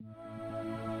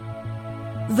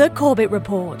The Corbett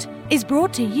Report is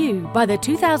brought to you by the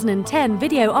 2010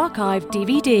 Video Archive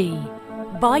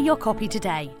DVD. Buy your copy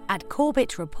today at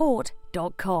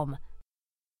corbettreport.com.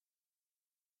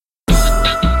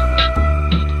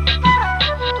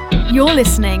 You're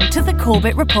listening to The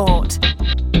Corbett Report.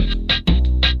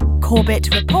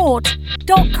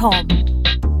 corbettreport.com.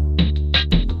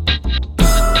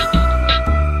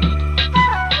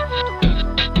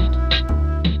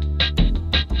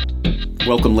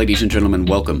 Welcome, ladies and gentlemen,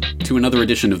 welcome to another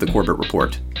edition of the Corbett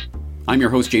Report. I'm your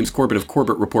host, James Corbett of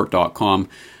CorbettReport.com,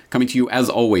 coming to you as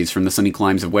always from the sunny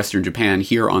climes of Western Japan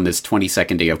here on this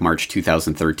 22nd day of March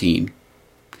 2013.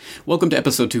 Welcome to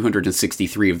episode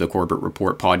 263 of the Corbett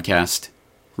Report podcast,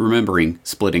 Remembering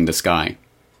Splitting the Sky.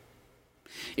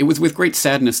 It was with great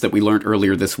sadness that we learned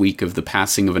earlier this week of the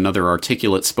passing of another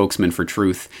articulate spokesman for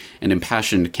truth and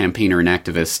impassioned campaigner and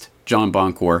activist, John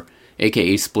Boncour,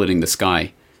 aka Splitting the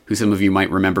Sky, who some of you might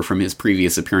remember from his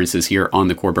previous appearances here on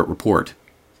the Corbett Report.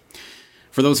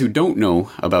 For those who don't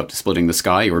know about Splitting the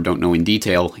Sky, or don't know in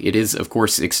detail, it is, of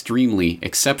course,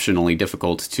 exceptionally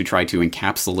difficult to try to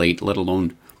encapsulate, let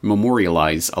alone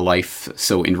memorialize, a life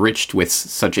so enriched with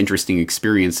such interesting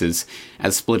experiences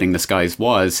as Splitting the Skies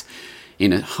was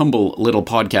in a humble little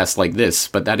podcast like this,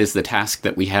 but that is the task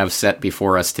that we have set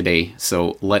before us today,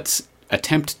 so let's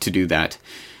attempt to do that.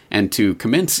 And to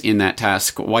commence in that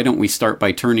task, why don't we start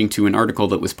by turning to an article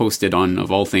that was posted on, of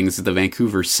all things, the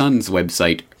Vancouver Sun's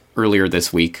website earlier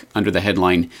this week under the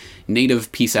headline,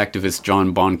 Native Peace Activist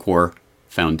John Boncour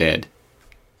Found Dead.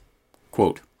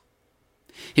 Quote,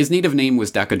 his native name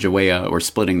was Dakajawea, or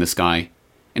Splitting the Sky,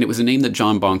 and it was a name that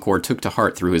John Boncour took to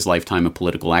heart through his lifetime of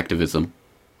political activism.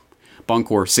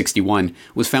 Boncour, 61,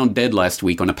 was found dead last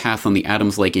week on a path on the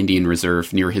Adams Lake Indian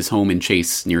Reserve near his home in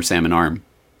Chase, near Salmon Arm.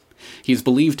 He is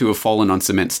believed to have fallen on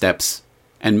cement steps,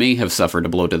 and may have suffered a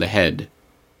blow to the head.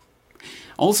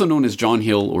 Also known as John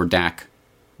Hill, or Dak,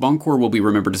 Boncour will be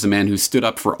remembered as a man who stood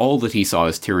up for all that he saw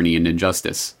as tyranny and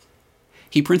injustice.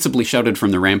 He principally shouted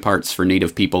from the ramparts for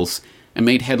Native peoples, and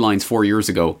made headlines 4 years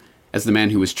ago as the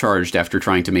man who was charged after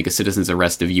trying to make a citizen's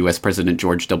arrest of U.S. President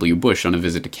George W. Bush on a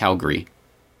visit to Calgary.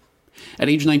 At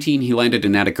age 19, he landed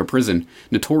in Attica prison,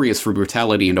 notorious for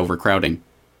brutality and overcrowding.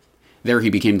 There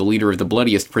he became the leader of the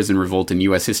bloodiest prison revolt in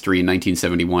U.S. history in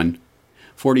 1971.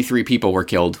 43 people were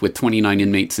killed, with 29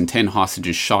 inmates and 10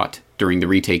 hostages shot during the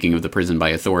retaking of the prison by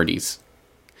authorities.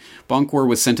 Boncour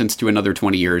was sentenced to another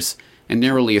 20 years, and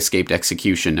narrowly escaped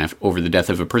execution over the death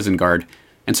of a prison guard,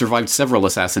 and survived several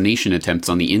assassination attempts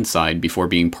on the inside before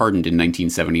being pardoned in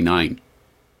 1979.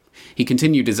 He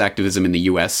continued his activism in the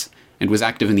U.S., and was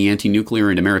active in the anti-nuclear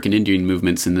and American Indian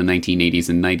movements in the 1980s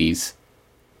and 90s.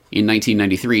 In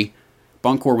 1993,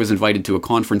 Boncour was invited to a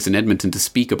conference in Edmonton to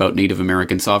speak about Native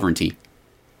American sovereignty.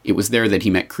 It was there that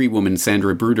he met Cree woman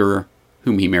Sandra Bruderer,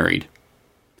 whom he married.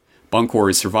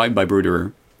 Boncour is survived by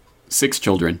Bruderer, 6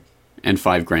 children, and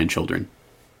 5 grandchildren.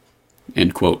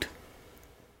 End quote.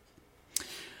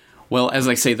 Well, as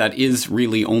I say, that is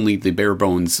really only the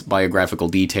bare-bones biographical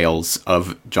details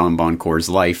of John Boncour's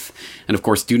life, and of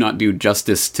course do not do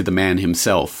justice to the man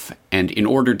himself. And in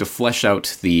order to flesh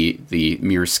out the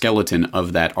mere skeleton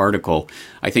of that article,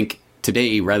 I think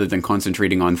today, rather than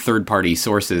concentrating on third-party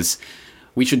sources,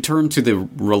 we should turn to the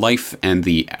life and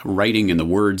the writing and the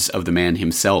words of the man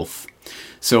himself.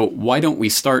 So why don't we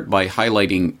start by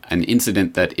highlighting an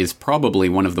incident that is probably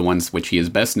one of the ones which he is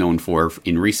best known for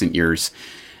in recent years,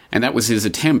 and that was his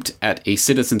attempt at a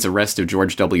citizen's arrest of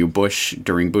George W. Bush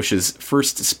during Bush's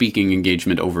first speaking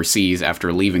engagement overseas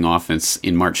after leaving office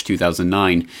in March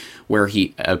 2009, where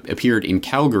he appeared in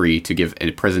Calgary to give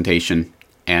a presentation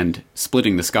and,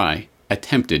 Splitting the Sky,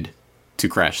 attempted to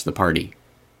crash the party.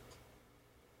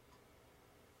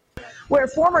 Where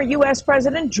former U.S.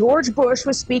 President George Bush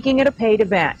was speaking at a paid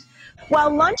event.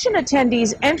 While luncheon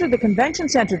attendees entered the convention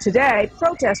center today,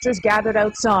 protesters gathered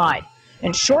outside.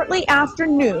 And shortly after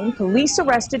noon, police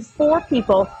arrested 4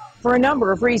 people for a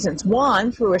number of reasons.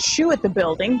 One threw a shoe at the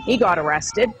building. He got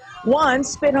arrested. One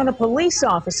spit on a police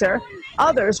officer.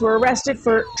 Others were arrested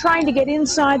for trying to get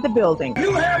inside the building.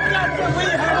 You have nothing. We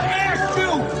have asked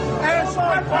you as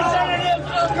representatives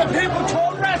of the people to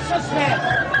arrest us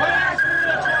now. We're asking you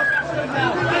to arrest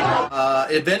us now.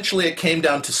 Eventually it came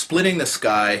down to Splitting the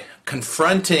Sky,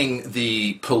 confronting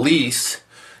the police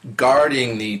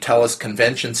guarding the TELUS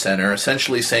Convention Center,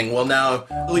 essentially saying, well, now,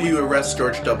 will you arrest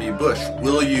George W. Bush?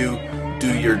 Will you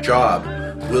do your job?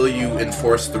 Will you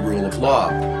enforce the rule of law?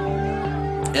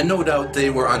 And no doubt they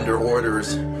were under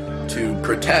orders to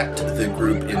protect the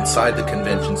group inside the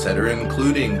convention center,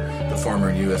 including the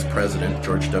former U.S. President,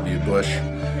 George W. Bush,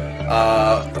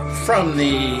 from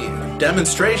the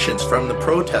demonstrations, from the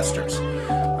protesters.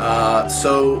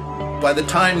 So by the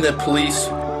time the police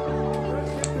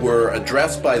were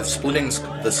addressed by splitting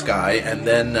the sky and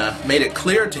then made it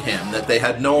clear to him that they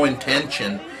had no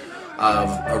intention of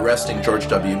arresting George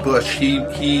W. Bush, he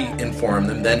informed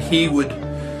them then he would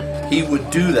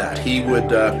do that. He would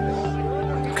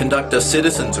conduct a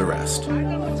citizen's arrest.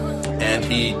 And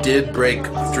he did break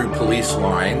through police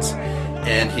lines,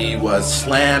 and he was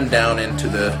slammed down into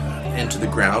the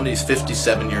ground. He's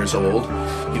 57 years old.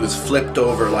 He was flipped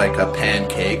over like a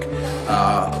pancake.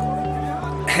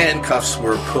 Handcuffs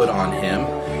were put on him,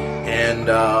 and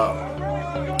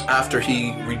after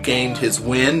he regained his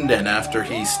wind and after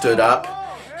he stood up,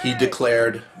 he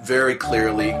declared very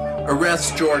clearly,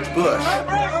 "Arrest George Bush,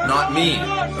 not me.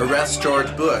 Arrest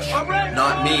George Bush,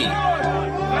 not me."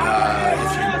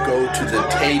 If you go to the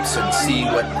tapes and see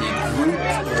what the group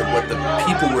or what the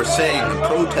people were saying, the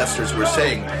protesters were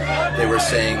saying, they were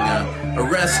saying,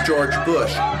 "Arrest George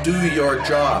Bush, do your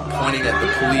job," pointing at the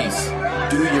police,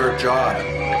 "Do your job."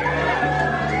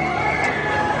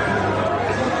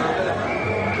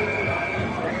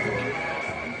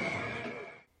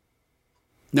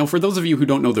 Now, for those of you who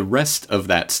don't know the rest of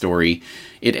that story,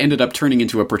 it ended up turning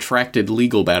into a protracted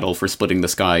legal battle for Splitting the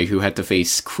Sky, who had to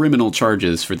face criminal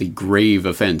charges for the grave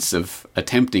offense of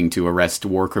attempting to arrest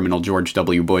war criminal George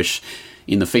W. Bush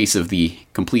in the face of the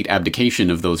complete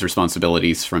abdication of those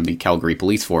responsibilities from the Calgary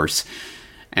police force.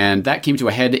 And that came to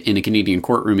a head in a Canadian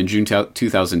courtroom in June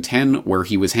 2010, where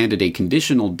he was handed a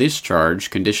conditional discharge,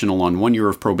 conditional on 1 year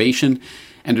of probation,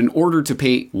 and an order to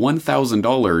pay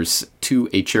 $1,000 to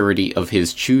a charity of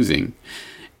his choosing.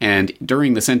 And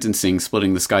during the sentencing,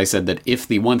 Splitting the Sky said that if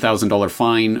the $1,000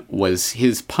 fine was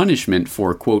his punishment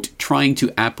for, quote, trying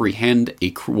to apprehend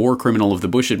a war criminal of the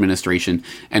Bush administration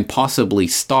and possibly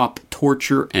stop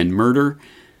torture and murder,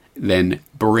 then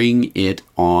bring it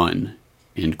on,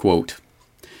 end quote.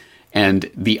 And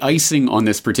the icing on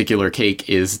this particular cake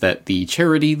is that the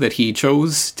charity that he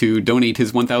chose to donate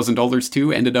his $1,000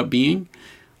 to ended up being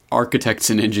Architects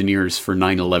and Engineers for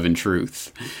 9/11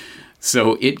 Truth.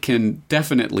 So it can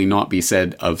definitely not be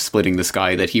said of Splitting the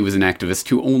Sky that he was an activist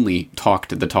who only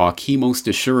talked the talk. He most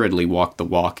assuredly walked the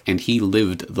walk, and he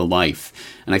lived the life.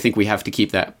 And I think we have to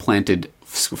keep that planted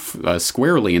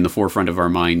squarely in the forefront of our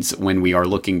minds when we are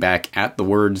looking back at the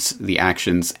words, the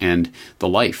actions, and the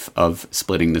life of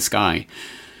Splitting the Sky.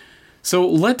 So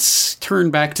let's turn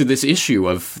back to this issue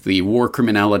of the war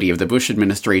criminality of the Bush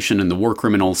administration and the war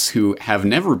criminals who have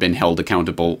never been held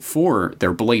accountable for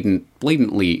their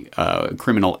blatantly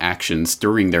criminal actions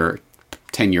during their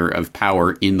tenure of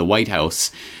power in the White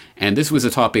House. And this was a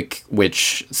topic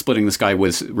which Splitting the Sky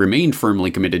remained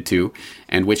firmly committed to,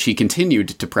 and which he continued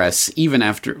to press even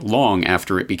long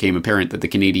after it became apparent that the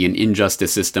Canadian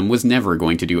injustice system was never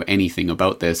going to do anything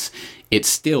about this. It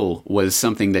still was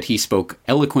something that he spoke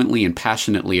eloquently and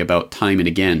passionately about time and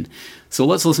again. So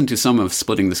let's listen to some of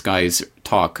Splitting the Sky's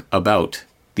talk about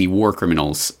the war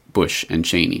criminals, Bush and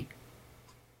Cheney.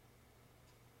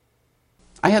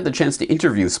 I had the chance to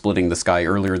interview Splitting the Sky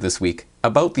earlier this week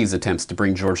about these attempts to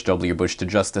bring George W. Bush to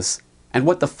justice and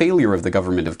what the failure of the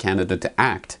Government of Canada to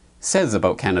act says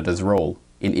about Canada's role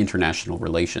in international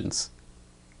relations.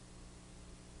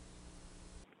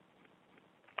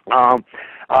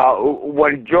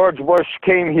 When George Bush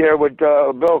came here with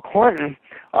Bill Clinton,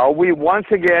 we once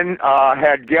again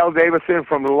had Gail Davison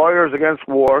from the Lawyers Against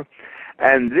War,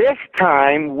 and this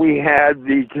time we had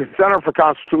the Center for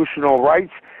Constitutional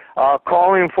Rights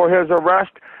calling for his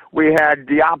arrest. We had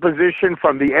the opposition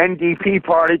from the NDP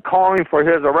party calling for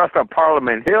his arrest on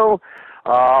Parliament Hill.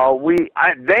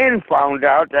 I then found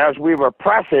out as we were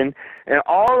pressing, and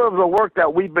all of the work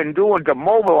that we've been doing to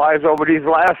mobilize over these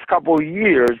last couple of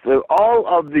years, all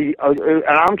of the, and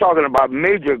I'm talking about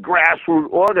major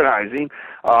grassroots organizing,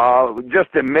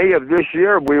 just in May of this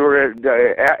year, we were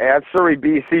at Surrey,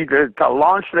 BC to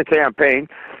launch the campaign,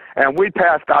 and we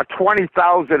passed out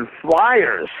 20,000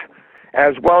 flyers,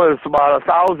 as well as about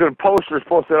 1,000 posters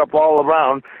posted up all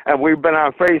around, and we've been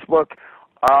on Facebook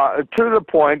to the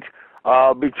point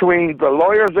between the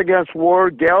Lawyers Against War,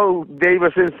 Gail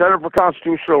Davison, Center for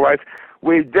Constitutional Rights.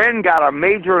 We then got a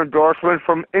major endorsement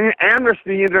from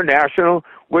Amnesty International,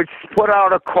 which put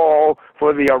out a call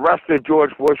for the arrest of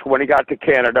George Bush when he got to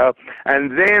Canada.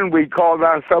 And then we called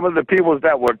on some of the people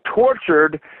that were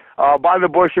tortured by the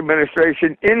Bush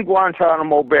administration in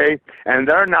Guantanamo Bay, and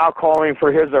they're now calling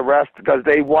for his arrest because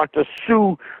they want to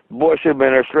sue Bush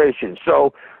administration.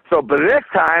 So by this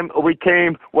time, we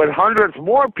came with hundreds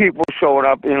more people showing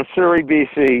up in Surrey,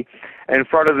 BC, in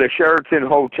front of the Sheraton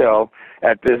Hotel.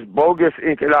 at this bogus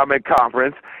economic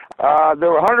conference.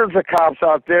 There were hundreds of cops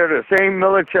out there, the same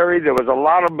military. There was a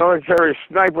lot of military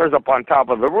snipers up on top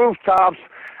of the rooftops,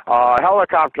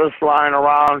 helicopters flying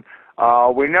around.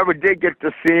 We never did get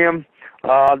to see them.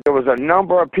 There was a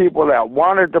number of people that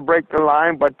wanted to break the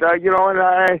line, but and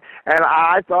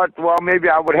I thought, well, maybe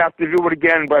I would have to do it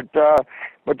again, but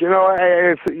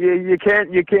you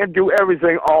can't do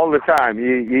everything all the time.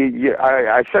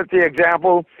 I set the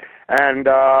example, and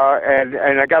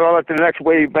I got to let the next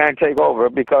wave man take over,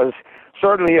 because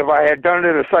certainly if I had done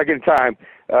it a second time,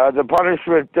 the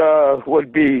punishment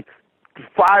would be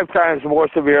 5 times more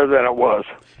severe than it was.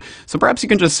 So perhaps you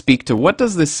can just speak to what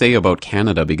does this say about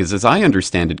Canada? Because as I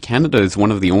understand it, Canada is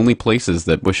one of the only places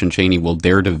that Bush and Cheney will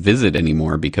dare to visit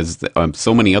anymore, because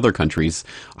so many other countries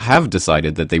have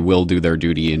decided that they will do their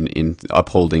duty in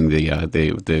upholding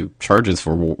the charges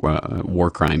for war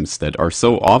crimes that are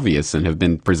so obvious and have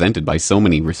been presented by so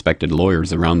many respected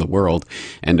lawyers around the world.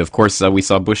 And of course, we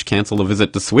saw Bush cancel a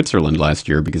visit to Switzerland last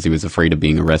year because he was afraid of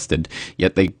being arrested.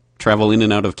 Yet they travel in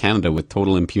and out of Canada with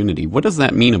total impunity. What does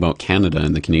that mean about Canada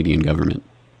and the Canadian government?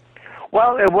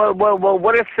 Well,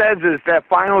 what it says is that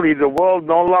finally the world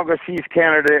no longer sees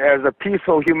Canada as a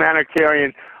peaceful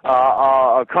humanitarian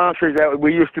country that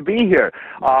we used to be here.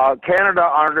 Canada,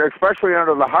 especially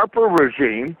under the Harper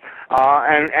regime,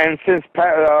 and since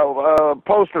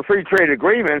post the free trade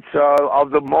agreements of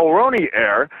the Mulroney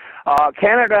era,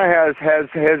 Canada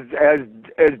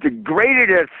has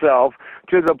degraded itself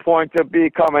to the point of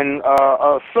becoming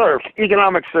serfs,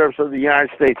 economic serfs of the United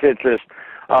States interest,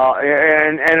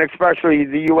 and especially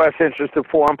the U.S. interest of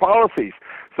foreign policies.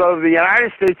 So the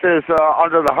United States is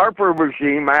under the Harper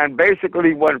regime and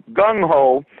basically went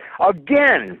gung-ho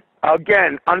again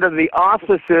under the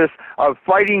auspices of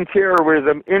fighting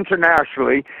terrorism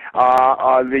internationally.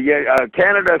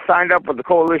 Canada signed up with the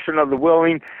Coalition of the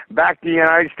Willing, backed the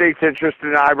United States interest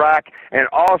in Iraq, and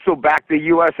also backed the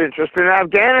U.S. interest in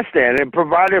Afghanistan, and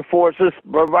provided the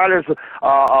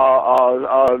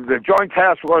Joint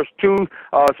Task Force 2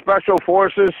 special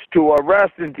forces to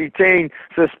arrest and detain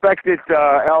suspected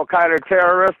al-Qaeda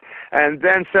terrorists, and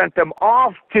then sent them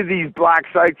off to these black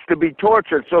sites to be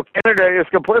tortured. So Canada is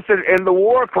complicit in the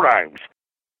war crimes.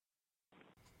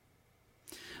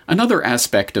 Another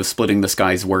aspect of Splitting the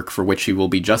Sky's work for which he will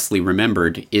be justly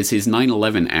remembered is his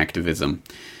 9/11 activism.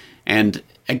 And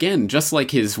again, just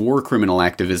like his war criminal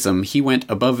activism, he went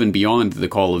above and beyond the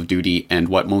call of duty and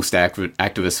what most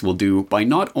activists will do by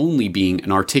not only being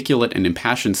an articulate and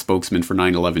impassioned spokesman for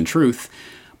 9/11 truth,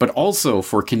 but also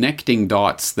for connecting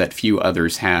dots that few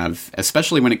others have,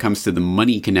 especially when it comes to the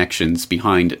money connections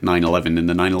behind 9/11 and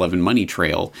the 9/11 money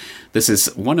trail. This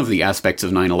is one of the aspects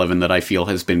of 9/11 that I feel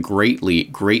has been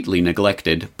greatly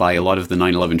neglected by a lot of the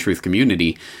 9/11 truth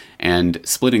community, and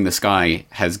Splitting the Sky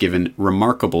has given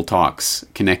remarkable talks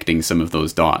connecting some of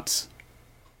those dots.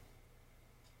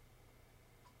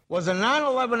 Was a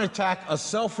 9/11 attack a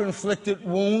self-inflicted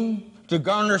wound to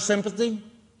garner sympathy?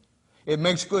 It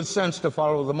makes good sense to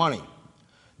follow the money.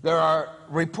 There are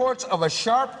reports of a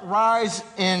sharp rise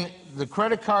in the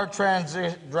credit card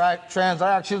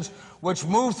transactions, which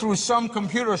moved through some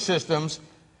computer systems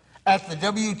at the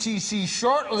WTC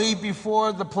shortly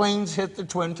before the planes hit the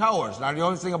Twin Towers. Now, the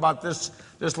only thing about this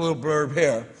little blurb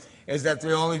here is that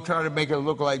they only try to make it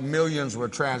look like millions were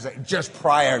transacted just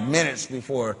prior, minutes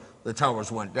before the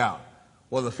towers went down.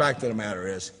 Well, the fact of the matter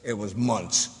is, it was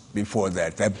months before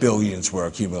that billions were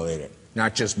accumulated.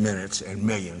 Not just minutes and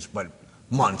millions, but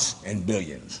months and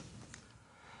billions.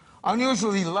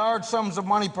 Unusually large sums of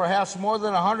money, perhaps more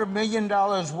than $100 million,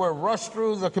 were rushed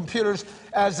through the computers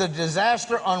as the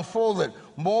disaster unfolded.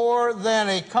 More than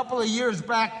a couple of years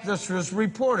back, this was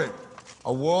reported.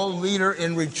 A world leader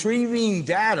in retrieving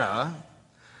data,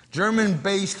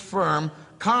 German-based firm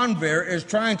Convair is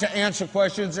trying to answer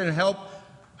questions and help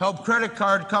credit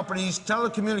card companies,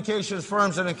 telecommunications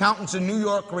firms, and accountants in New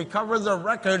York recover their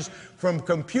records from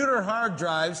computer hard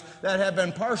drives that have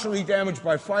been partially damaged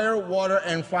by fire, water,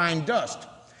 and fine dust.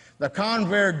 The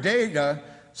Convair data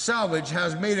salvage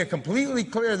has made it completely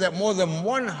clear that more than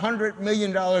 $100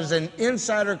 million in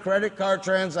insider credit card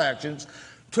transactions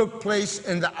took place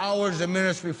in the hours and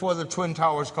minutes before the Twin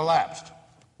Towers collapsed.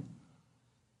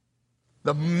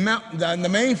 The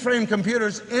mainframe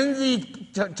computers in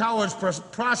the towers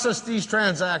processed these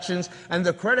transactions, and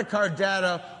the credit card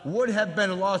data would have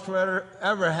been lost forever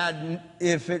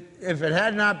if it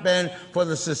had not been for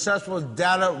the successful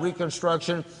data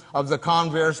reconstruction of the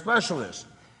Convair specialists.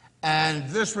 And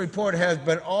this report has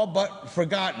been all but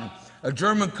forgotten. A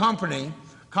German company,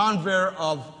 Convair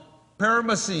of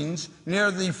Paramessines near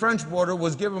the French border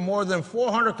was given more than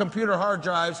 400 computer hard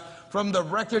drives from the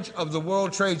wreckage of the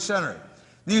World Trade Center.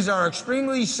 These are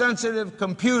extremely sensitive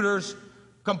components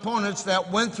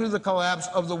that went through the collapse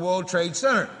of the World Trade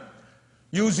Center.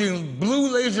 Using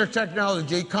blue laser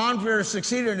technology, Convair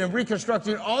succeeded in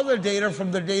reconstructing all the data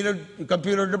from the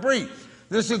computer debris.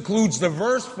 This includes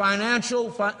diverse financial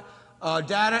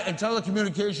data and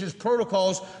telecommunications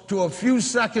protocols to a few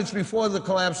seconds before the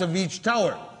collapse of each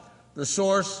tower. The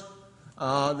source,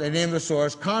 they named the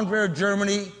source, Convair,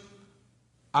 Germany.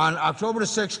 On October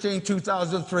 16,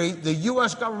 2003, the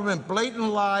U.S. government blatant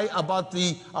lie about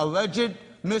the alleged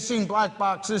missing black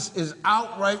boxes is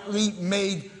outrightly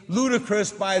made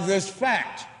ludicrous by this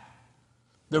fact.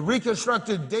 The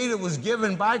reconstructed data was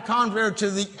given by Convair to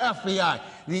the FBI.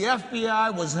 The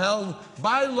FBI was held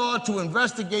by law to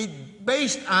investigate,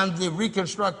 based on the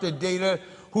reconstructed data,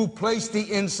 who placed the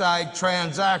inside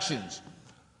transactions.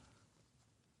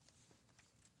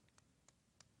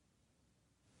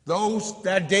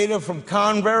 That data from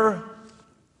Convair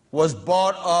was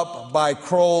bought up by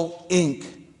Kroll Inc.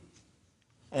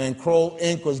 And Kroll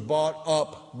Inc. was bought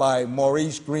up by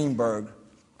Maurice Greenberg,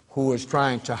 who was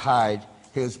trying to hide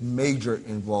his major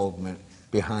involvement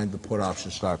behind the put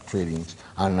option stock tradings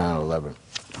on 9/11.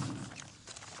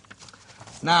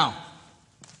 Now,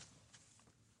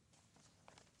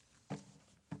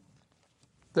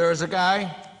 there's a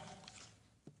guy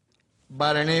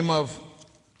by the name of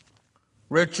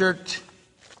Richard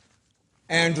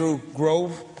Andrew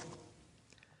Grove,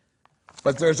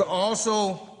 but there's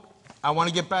also, I want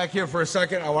to get back here for a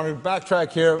second, I want to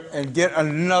backtrack here and get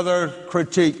another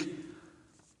critique.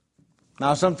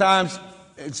 Now, sometimes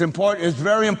it's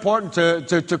very important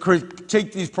to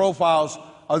critique these profiles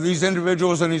of these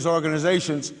individuals and these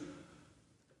organizations.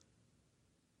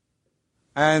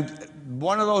 And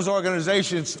one of those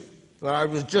organizations that I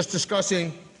was just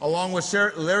discussing, along with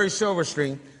Larry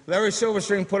Silverstein,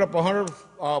 put up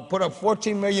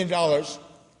 $14 million,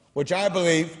 which I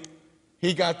believe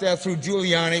he got that through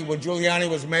Giuliani. When Giuliani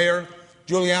was mayor,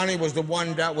 Giuliani was the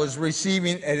one that was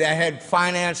receiving and that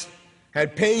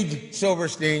had paid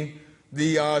Silverstein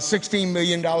the $16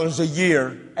 million a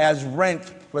year as rent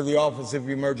for the Office of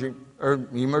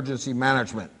Emergency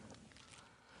Management.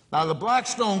 Now, the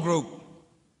Blackstone Group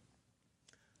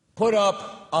put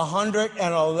up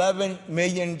 $111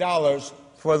 million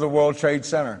for the World Trade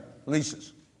Center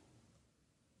leases.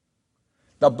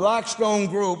 The Blackstone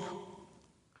Group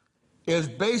is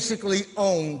basically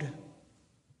owned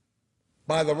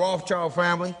by the Rothschild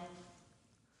family.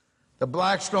 The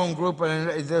Blackstone Group,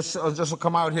 and this will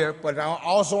come out here, but I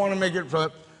also want to make it clear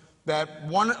that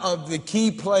one of the key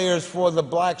players for the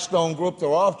Blackstone Group, the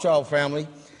Rothschild family,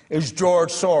 is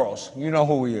George Soros. You know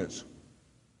who he is.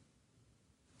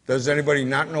 Does anybody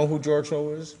not know who George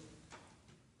Soros is?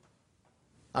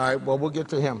 All right, well, we'll get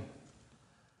to him.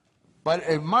 But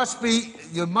we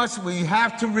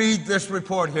have to read this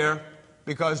report here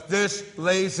because this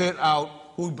lays it out,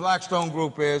 who Blackstone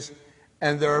Group is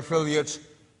and their affiliates.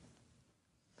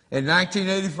 In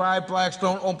 1985,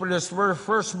 Blackstone opened its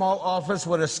first small office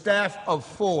with a staff of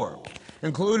 4,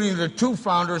 including the 2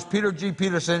 founders, Peter G.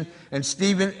 Peterson and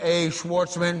Stephen A.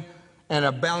 Schwartzman, and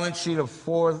a balance sheet of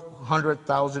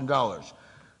 $400,000.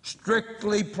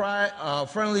 Strictly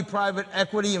friendly private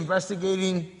equity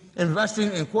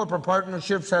investing in corporate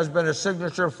partnerships has been a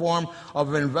signature form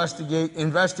of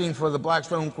investing for the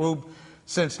Blackstone Group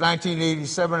since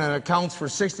 1987 and accounts for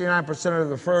 69% of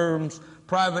the firm's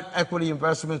private equity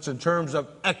investments in terms of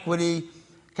equity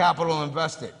capital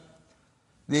invested.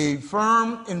 The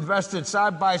firm invested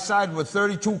side by side with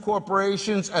 32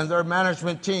 corporations and their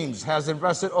management teams, has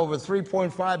invested over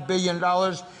 $3.5 billion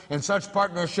in such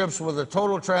partnerships with a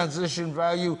total transaction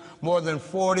value more than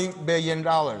 $40 billion.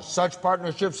 Such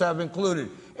partnerships have included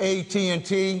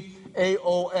AT&T,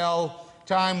 AOL,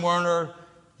 Time Warner,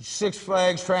 Six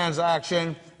Flags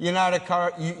transaction,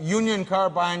 Union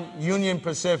Carbide, Union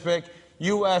Pacific,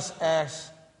 USS,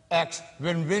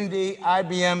 Vivendi,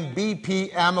 IBM,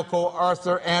 BP, Amoco,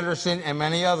 Arthur Andersen, and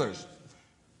many others.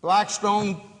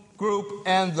 Blackstone Group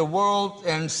and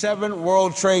 7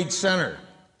 World Trade Center.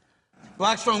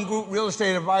 Blackstone Group Real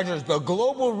Estate Advisors, the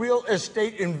global real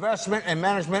estate investment and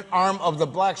management arm of the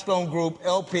Blackstone Group,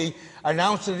 LP,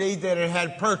 announced today that it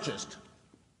had purchased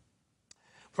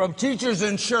from Teachers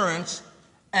Insurance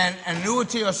and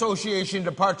Annuity Association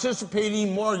the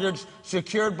participating mortgage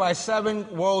secured by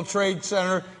 7 World Trade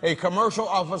Center, a commercial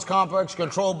office complex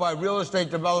controlled by real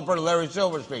estate developer Larry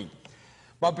Silverstein.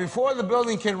 But before the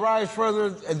building can rise further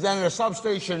than a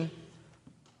substation,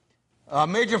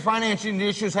 Major financing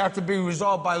issues have to be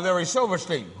resolved by Larry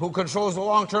Silverstein, who controls the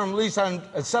long-term lease on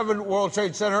 7 World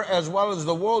Trade Center as well as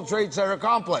the World Trade Center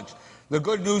complex. The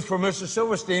good news for Mr.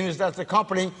 Silverstein is that the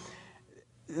company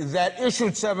that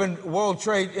issued 7 World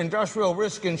Trade industrial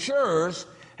risk insurers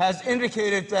has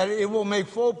indicated that it will make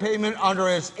full payment under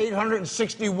its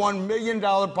 $861 million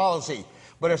policy.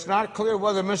 But it's not clear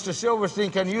whether Mr. Silverstein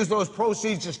can use those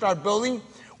proceeds to start building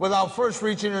without first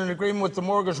reaching an agreement with the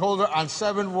mortgage holder on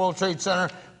 7 World Trade Center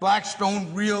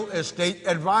Blackstone Real Estate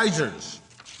Advisors.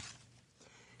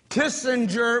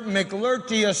 Kissinger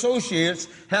McLarty Associates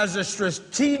has a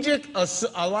strategic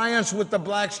alliance with the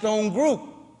Blackstone Group.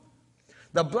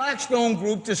 The Blackstone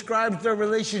Group describes their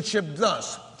relationship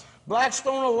thus: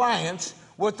 Blackstone Alliance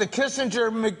with the Kissinger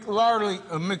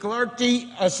McLarty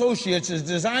Associates is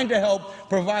designed to help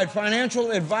provide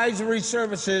financial advisory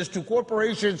services to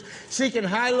corporations seeking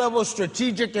high-level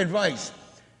strategic advice.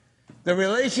 The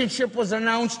relationship was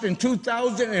announced in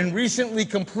 2000 and recently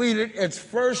completed its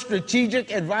first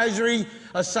strategic advisory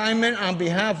assignment on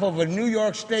behalf of a New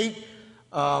York State,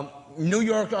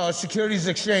 Securities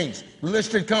Exchange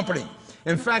listed company.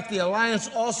 In fact, the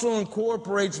alliance also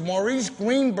incorporates Maurice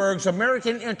Greenberg's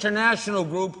American International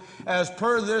Group as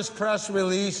per this press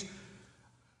release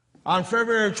on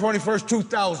February 21st,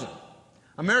 2000.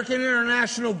 American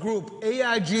International Group,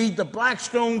 AIG, the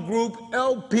Blackstone Group,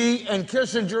 LP, and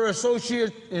Kissinger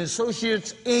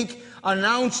Associates, Inc.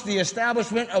 announced the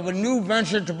establishment of a new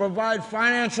venture to provide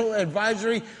financial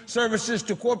advisory services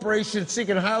to corporations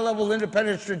seeking high-level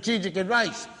independent strategic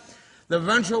advice. The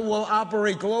venture will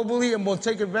operate globally and will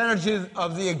take advantage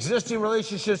of the existing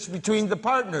relationships between the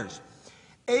partners.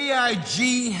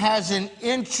 AIG has an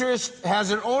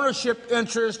ownership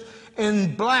interest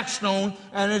in Blackstone,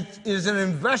 and it is an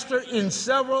investor in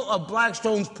several of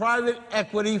Blackstone's private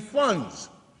equity funds.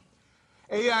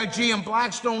 AIG and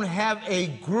Blackstone have a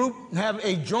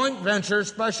joint venture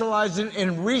specializing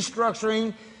in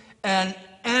restructuring and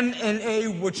M&A,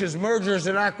 which is mergers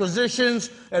and acquisitions,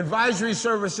 advisory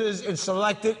services in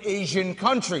selected Asian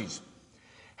countries.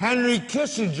 Henry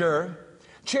Kissinger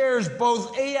chairs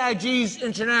both AIG's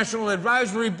International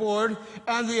Advisory Board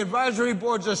and the advisory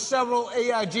boards of several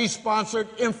AIG-sponsored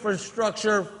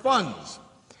infrastructure funds.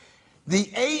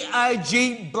 The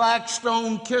AIG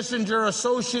Blackstone Kissinger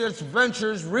Associates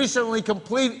Ventures recently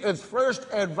completed its first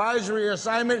advisory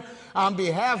assignment on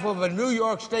behalf of a New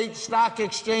York State Stock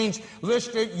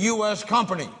Exchange-listed U.S.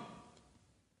 company.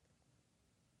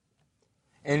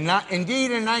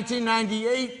 Indeed, in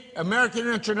 1998, American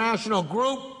International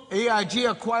Group, AIG,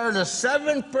 acquired a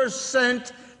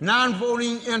 7%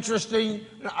 non-voting interest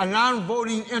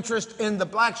in the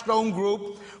Blackstone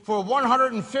Group for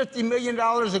 $150 million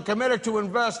and committed to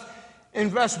invest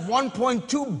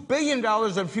 $1.2 billion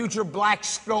in future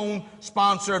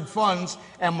Blackstone-sponsored funds,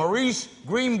 and Maurice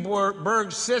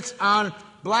Greenberg sits on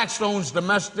Blackstone's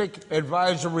domestic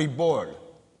advisory board.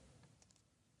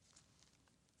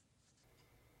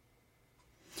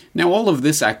 Now, all of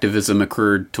this activism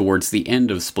occurred towards the end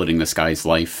of Splitting the Sky's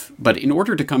life, but in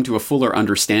order to come to a fuller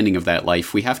understanding of that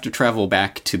life, we have to travel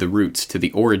back to the roots, to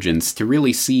the origins, to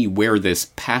really see where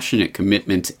this passionate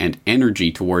commitment and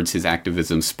energy towards his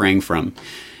activism sprang from.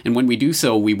 And when we do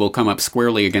so, we will come up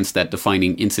squarely against that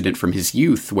defining incident from his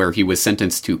youth, where he was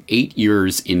sentenced to 8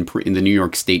 years in the New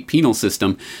York State penal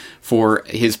system for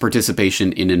his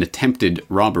participation in an attempted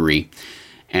robbery.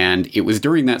 And it was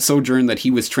during that sojourn that he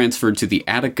was transferred to the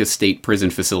Attica State prison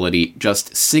facility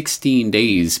just 16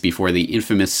 days before the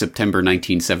infamous September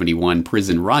 1971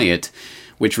 prison riot,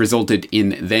 which resulted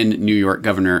in then New York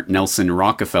Governor Nelson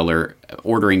Rockefeller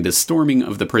ordering the storming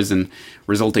of the prison,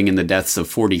 resulting in the deaths of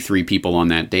 43 people on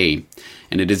that day.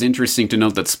 And it is interesting to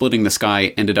note that Splitting the Sky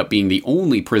ended up being the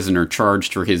only prisoner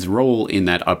charged for his role in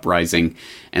that uprising,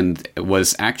 and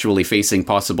was actually facing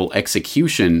possible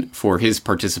execution for his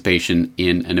participation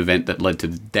in an event that led to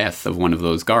the death of one of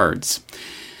those guards.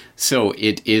 So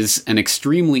it is an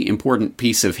extremely important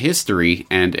piece of history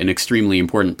and an extremely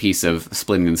important piece of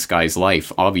Splitting the Sky's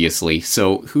life, obviously.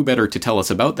 So who better to tell us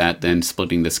about that than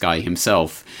Splitting the Sky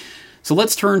himself? So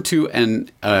let's turn to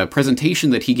a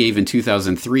presentation that he gave in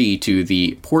 2003 to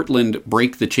the Portland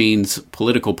Break the Chains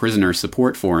Political Prisoner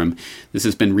Support Forum. This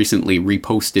has been recently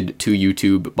reposted to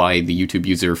YouTube by the YouTube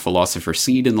user Philosopher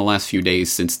Seed in the last few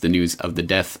days since the news of the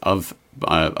death of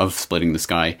Splitting the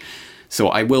Sky. So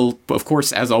I will, of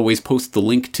course, as always, post the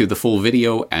link to the full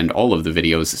video and all of the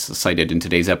videos cited in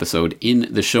today's episode in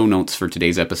the show notes for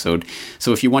today's episode.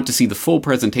 So if you want to see the full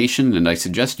presentation, and I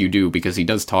suggest you do because he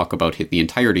does talk about the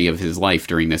entirety of his life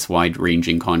during this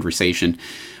wide-ranging conversation,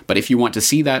 but if you want to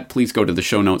see that, please go to the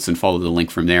show notes and follow the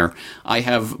link from there. I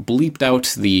have bleeped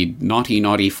out the naughty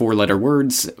 4-letter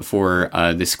words for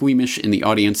the squeamish in the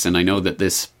audience, and I know that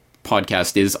this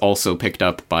podcast is also picked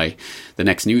up by the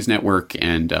Next News Network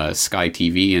and Sky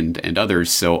TV and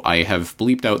others, so I have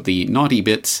bleeped out the naughty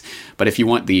bits, but if you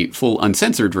want the full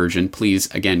uncensored version, please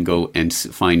again go and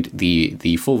find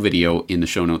the full video in the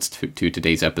show notes to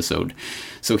today's episode.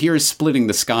 So here's Splitting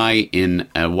the Sky in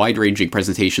a wide-ranging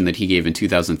presentation that he gave in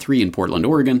 2003 in Portland,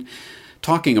 Oregon,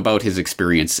 talking about his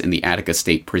experience in the Attica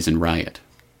State prison riot.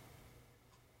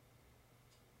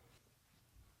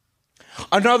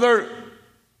 Another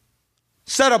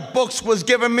set of books was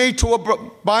given me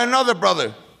by another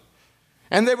brother.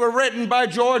 And they were written by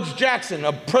George Jackson,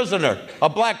 a prisoner, a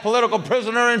black political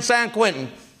prisoner in San Quentin.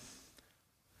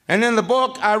 And in the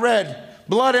book, I read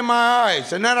Blood in My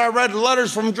Eyes. And then I read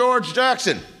letters from George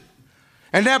Jackson.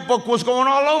 And that book was going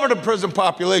all over the prison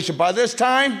population. By this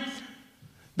time,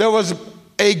 there was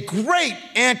a great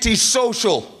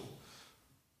antisocial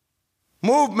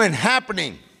movement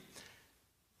happening.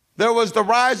 There was the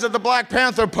rise of the Black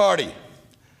Panther Party.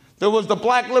 There was the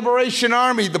Black Liberation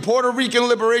Army, the Puerto Rican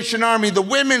Liberation Army, the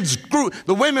women's group,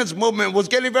 the women's movement was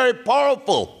getting very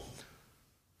powerful.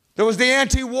 There was the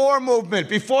anti-war movement.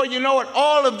 Before you know it,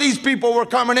 all of these people were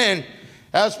coming in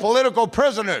as political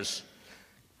prisoners,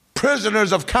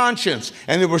 prisoners of conscience,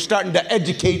 and they were starting to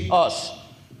educate us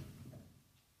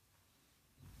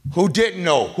who didn't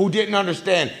know, who didn't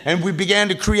understand, and we began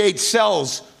to create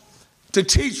cells to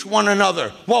teach one another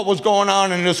what was going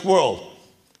on in this world,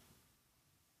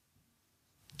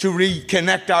 to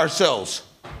reconnect ourselves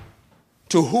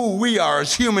to who we are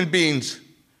as human beings.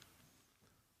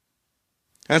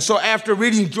 And so after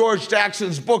reading George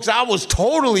Jackson's books, I was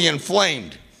totally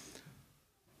inflamed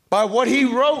by what he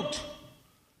wrote,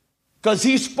 because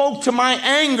he spoke to my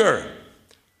anger.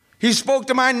 He spoke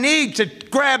to my need to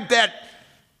grab that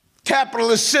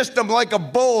capitalist system like a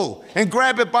bull and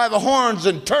grab it by the horns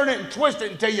and turn it and twist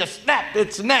it until you snap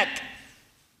its neck.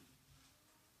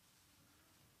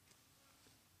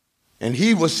 And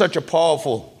he was such a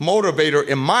powerful motivator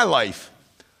in my life.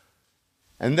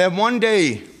 And then one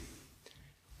day,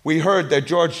 we heard that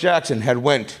George Jackson had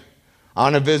went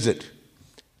on a visit,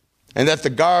 and that the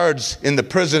guards in the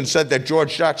prison said that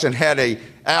George Jackson had an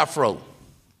afro,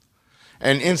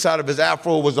 and inside of his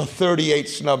afro was a .38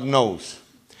 snub nose.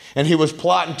 And he was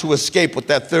plotting to escape with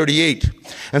that .38.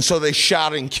 And so they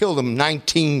shot and killed him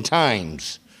 19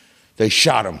 times. They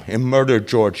shot him and murdered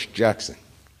George Jackson.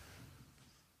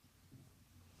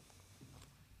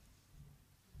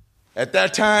 At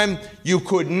that time, you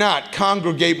could not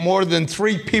congregate more than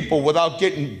 3 people without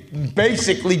getting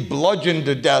basically bludgeoned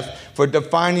to death for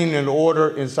defining an order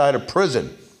inside a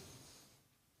prison.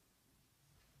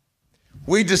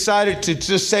 We decided to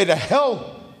just say to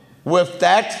hell with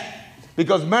that,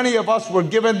 because many of us were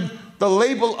given the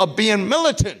label of being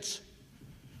militants,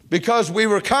 because we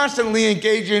were constantly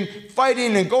engaging,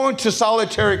 fighting, and going to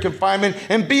solitary confinement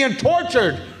and being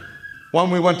tortured when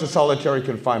we went to solitary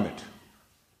confinement.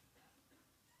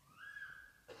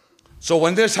 So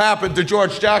when this happened to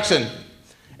George Jackson,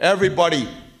 everybody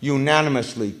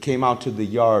unanimously came out to the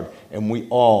yard and we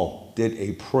all did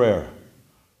a prayer.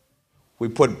 We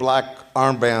put black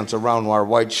armbands around our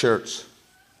white shirts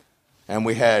and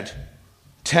we had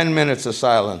 10 minutes of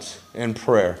silence in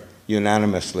prayer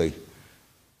unanimously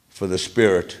for the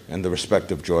spirit and the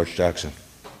respect of George Jackson.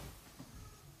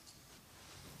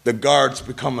 The guards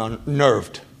become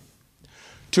unnerved.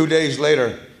 2 days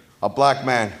later, a black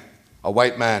man, a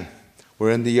white man, were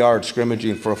in the yard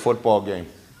scrimmaging for a football game.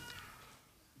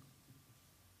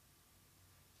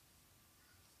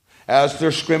 As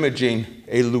they're scrimmaging,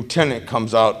 a lieutenant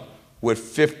comes out with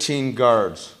 15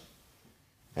 guards,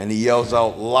 and he yells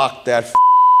out, "Lock that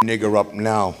nigger up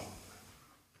now."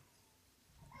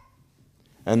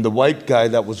 And the white guy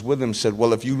that was with him said,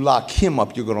 "Well, if you lock him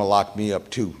up, you're going to lock me up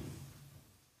too."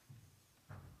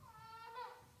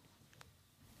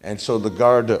 And so the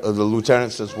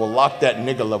lieutenant says, "Well, lock that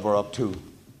nigger lover up too."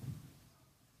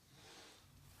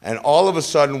 And all of a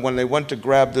sudden, when they went to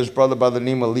grab this brother by the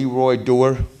name of Leroy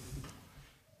Dewar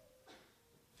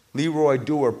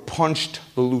punched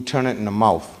the lieutenant in the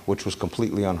mouth, which was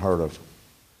completely unheard of.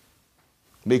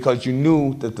 Because you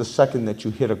knew that the second that you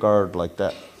hit a guard like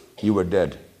that, you were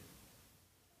dead.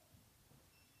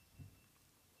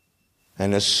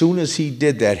 And as soon as he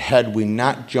did that, had we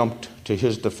not jumped to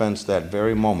his defense that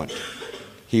very moment,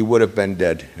 he would have been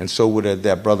dead. And so would have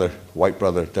that brother, white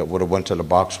brother, that would have went to the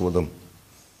box with him.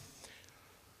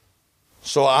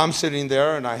 So I'm sitting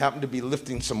there, and I happen to be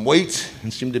lifting some weights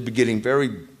and seemed to be getting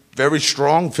very, very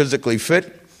strong, physically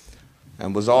fit,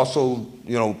 and was also,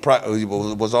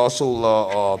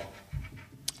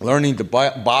 learning to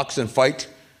box and fight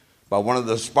by one of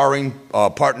the sparring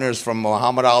partners from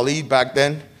Muhammad Ali back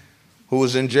then, who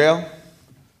was in jail.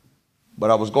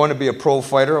 But I was going to be a pro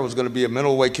fighter. I was going to be a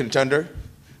middleweight contender.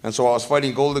 And so I was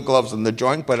fighting Golden Gloves in the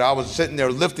joint, but I was sitting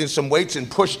there lifting some weights and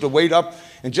pushed the weight up.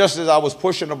 And just as I was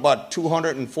pushing about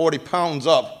 240 pounds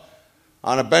up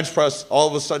on a bench press, all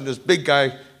of a sudden this big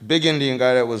guy, big Indian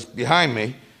guy that was behind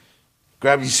me,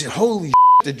 grabbed me. He said, "Holy shit,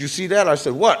 did you see that?" I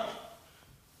said, "What?"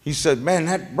 He said, "Man,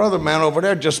 that brother man over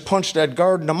there just punched that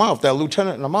guard in the mouth, that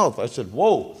lieutenant in the mouth." I said,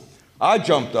 "Whoa." I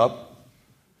jumped up,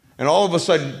 and all of a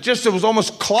sudden, it was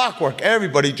almost clockwork.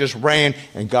 Everybody just ran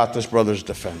and got this brother's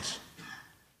defense.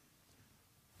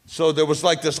 So there was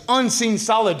like this unseen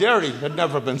solidarity that had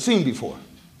never been seen before.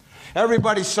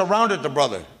 Everybody surrounded the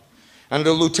brother. And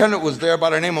the lieutenant was there by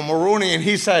the name of Maroney, and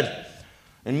he said,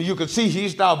 and you could see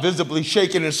he's now visibly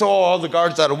shaking, and so all the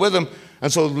guards that are with him.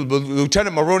 And so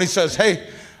Lieutenant Maroney says, "Hey,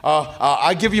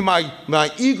 I give you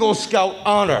my Eagle Scout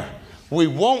honor. We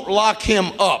won't lock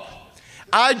him up."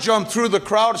 I jumped through the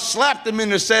crowd, slapped him in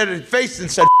the face, and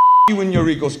said, "You and your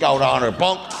Eagle Scout honor,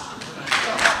 punk."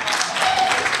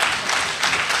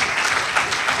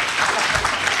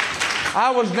 I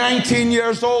was 19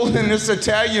 years old, and this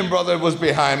Italian brother was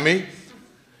behind me.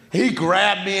 He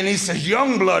grabbed me, and he says,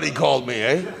 "Young blood," he called me,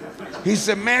 eh? He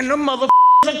said, "Man, them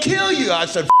motherfuckers will kill you." I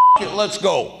said, "F it, let's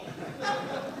go.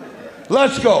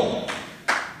 Let's go."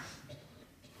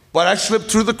 But I slipped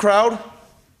through the crowd,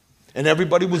 and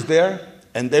everybody was there,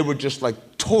 and they were just like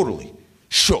totally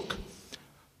shook.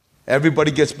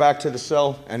 Everybody gets back to the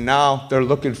cell, and now they're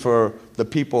looking for the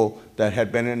people that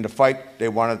had been in the fight. They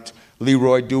wanted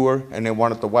Leroy Dewar, and they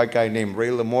wanted the white guy named Ray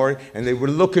Lamore, and they were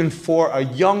looking for a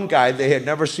young guy they had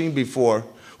never seen before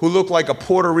who looked like a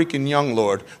Puerto Rican young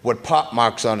lord with pop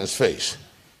marks on his face.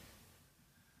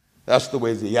 That's the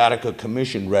way the Attica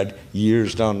Commission read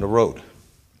years down the road.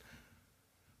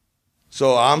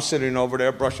 So I'm sitting over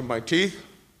there brushing my teeth,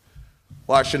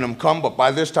 watching them come, but by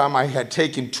this time I had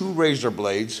taken 2 razor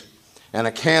blades and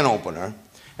a can opener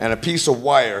and a piece of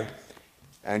wire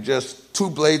and just 2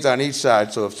 blades on each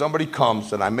side. So if somebody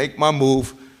comes and I make my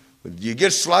move, you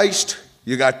get sliced,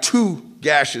 you got 2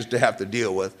 gashes to have to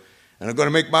deal with. And I'm going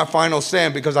to make my final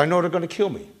stand because I know they're going to kill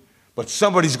me. But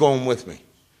somebody's going with me.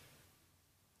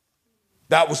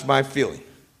 That was my feeling.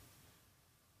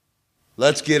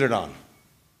 Let's get it on.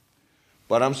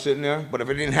 But I'm sitting there, but if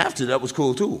I didn't have to, that was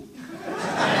cool too.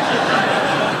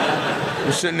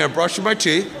 I'm sitting there brushing my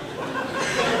teeth.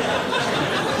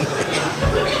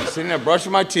 Sitting there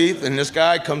brushing my teeth, and this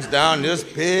guy comes down, this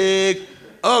big,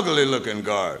 ugly-looking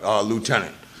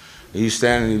lieutenant. He's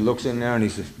standing, he looks in there, and he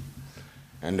says,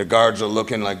 and the guards are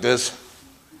looking like this,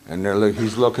 and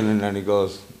he's looking, and then he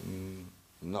goes,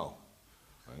 "No."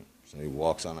 Right? So he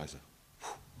walks on, I said,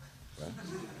 right?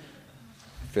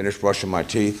 Finished brushing my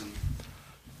teeth.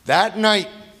 That night,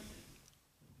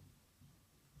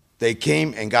 they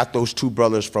came and got those 2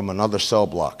 brothers from another cell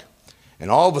block. And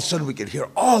all of a sudden, we could hear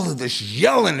all of this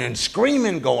yelling and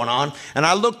screaming going on. And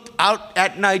I looked out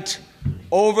at night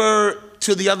over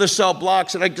to the other cell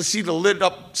blocks, and I could see the lit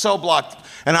up cell block.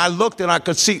 And I looked, and I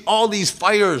could see all these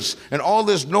fires and all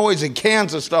this noise and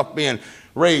cans of stuff being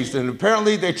raised. And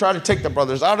apparently, they tried to take the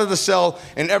brothers out of the cell,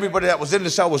 and everybody that was in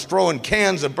the cell was throwing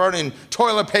cans and burning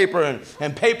toilet paper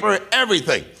and paper,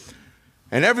 everything.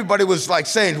 And everybody was like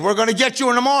saying, "We're going to get you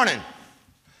in the morning."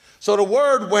 So the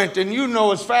word went, and you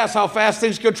know how fast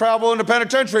things could travel in the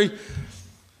penitentiary.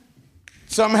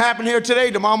 Something happened here today.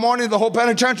 Tomorrow morning, the whole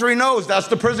penitentiary knows. That's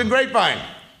the prison grapevine.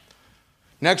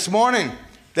 Next morning,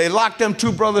 they locked them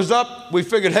 2 brothers up. We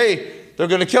figured, hey, they're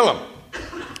going to kill them.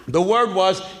 The word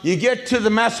was, you get to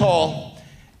the mess hall,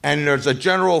 and there's a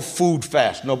general food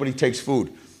fast. Nobody takes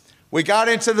food. We got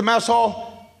into the mess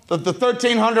hall, the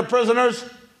 1,300 prisoners.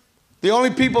 The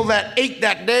only people that ate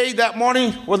that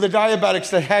morning, were the diabetics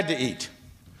that had to eat.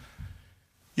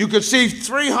 You could see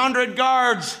 300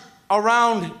 guards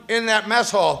around in that mess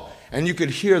hall, and you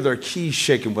could hear their keys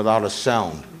shaking without a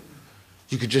sound.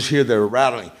 You could just hear their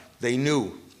rattling. They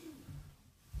knew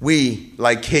we,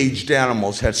 like caged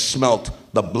animals, had smelt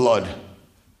the blood.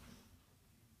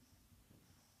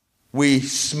 We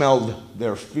smelled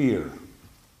their fear.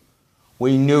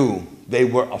 We knew they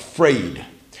were afraid.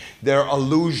 Their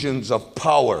illusions of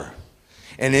power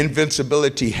and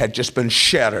invincibility had just been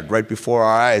shattered right before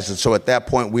our eyes. And so at that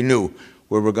point, we knew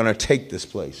we were going to take this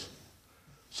place.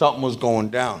 Something was going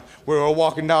down. We were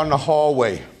walking down the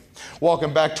hallway,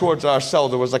 walking back towards our cell.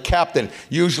 There was a captain.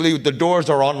 Usually the doors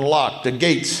are unlocked, the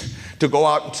gates, to go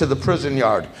out into the prison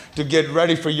yard, to get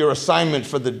ready for your assignment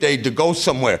for the day, to go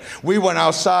somewhere. We went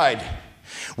outside.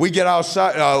 We get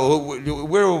outside. We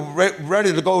were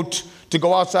ready to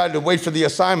go outside to wait for the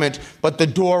assignment, but the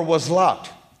door was locked.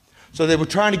 So they were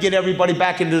trying to get everybody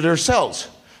back into their cells.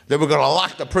 They were going to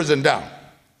lock the prison down.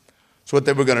 That's what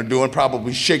they were going to do, and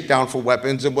probably shake down for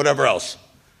weapons and whatever else.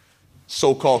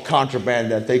 So-called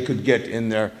contraband that they could get in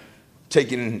there,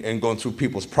 taking and going through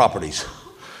people's properties.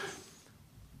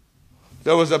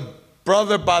 There was a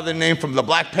brother by the name from the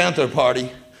Black Panther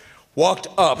Party, walked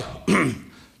up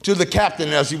to the captain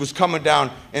as he was coming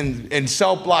down in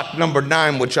cell block number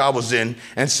 9, which I was in,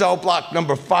 and cell block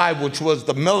number 5, which was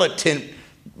the militant,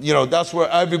 that's where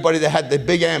everybody that had the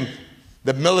big M,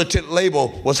 the militant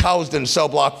label, was housed in cell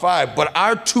block 5. But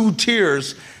our 2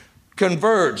 tiers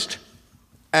converged,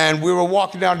 and we were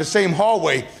walking down the same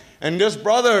hallway, and this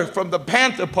brother from the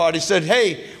Panther Party said,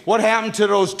 "Hey, what happened to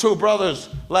those 2 brothers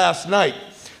last night?"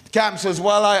 The captain says,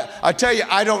 "Well, I tell you,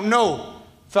 I don't know,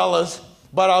 fellas,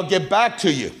 but I'll get back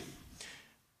to you."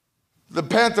 The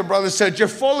Panther brother said, "You're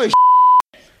full of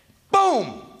shit."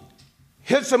 Boom!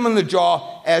 Hits him in the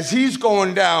jaw. As he's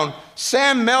going down,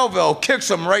 Sam Melville kicks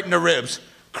him right in the ribs,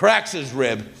 cracks his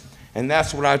rib. And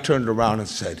that's when I turned around and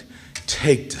said,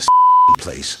 "Take this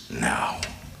place now.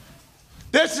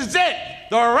 This is it,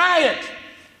 the riot.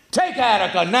 Take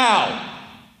Attica now."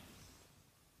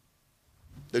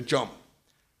 The jump.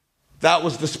 That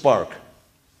was the spark.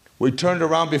 We turned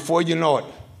around, before you know it.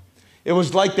 It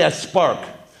was like that spark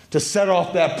to set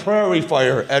off that prairie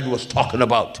fire Ed was talking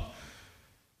about.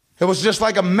 It was just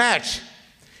like a match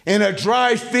in a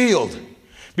dry field.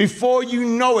 Before you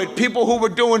know it, people who were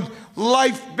doing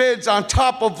life bids on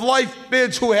top of life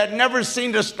bids, who had never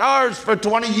seen the stars for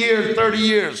 20 years, 30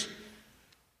 years.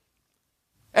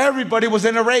 Everybody was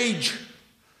in a rage.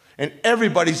 And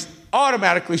everybody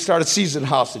automatically started seizing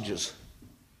hostages.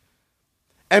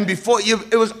 And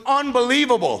it was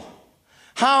unbelievable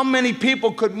how many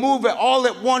people could move it all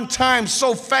at one time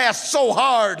so fast, so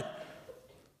hard.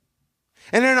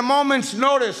 And in a moment's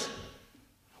notice,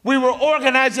 we were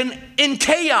organizing in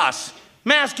chaos,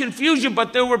 mass confusion,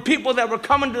 but there were people that were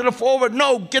coming to the forward.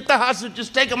 "No, get the hostages,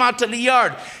 take them out to the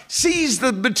yard. Seize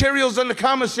the materials in the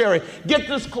commissary. Get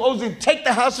this clothing, take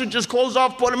the hostages' clothes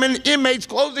off, put them in the inmates'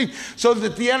 clothing so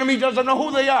that the enemy doesn't know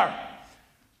who they are."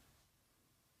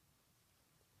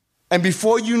 And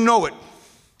before you know it,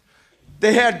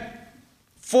 they had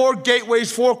 4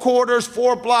 gateways, 4 corridors,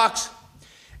 4 blocks.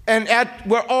 And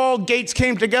where all gates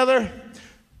came together,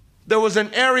 there was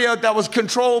an area that was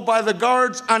controlled by the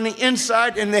guards on the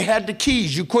inside, and they had the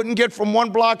keys. You couldn't get from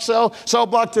one cell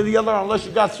block to the other unless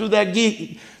you got through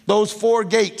those 4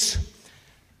 gates.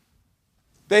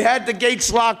 They had the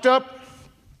gates locked up.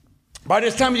 By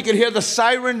this time, you could hear the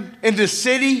siren in the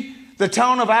city, the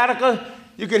town of Attica.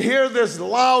 You could hear this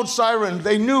loud siren.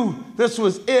 They knew this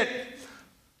was it.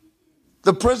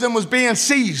 The prison was being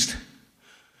seized.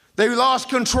 They lost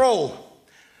control.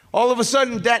 All of a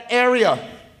sudden, that area,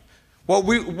 what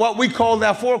we call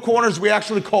that 4 corners, we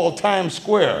actually call Times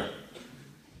Square.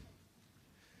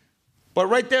 But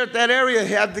right there at that area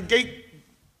had the gate,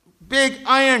 big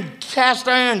cast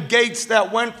iron gates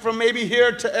that went from maybe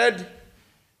here to Ed.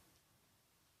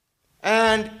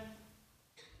 And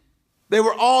they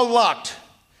were all locked.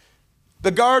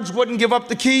 The guards wouldn't give up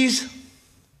the keys.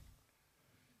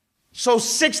 So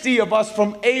 60 of us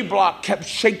from A block kept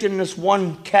shaking this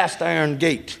one cast iron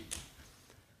gate,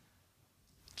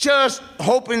 just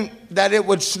hoping that it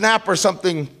would snap or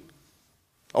something,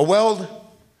 a weld.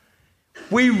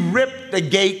 We ripped the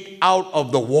gate out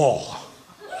of the wall.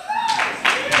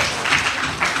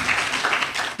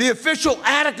 The official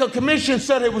Attica Commission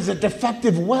said it was a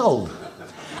defective weld.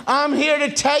 I'm here to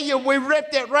tell you, we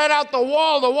ripped it right out the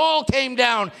wall. The wall came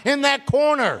down in that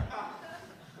corner.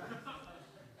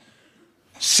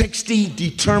 60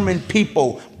 determined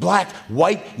people, black,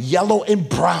 white, yellow, and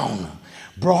brown,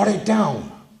 brought it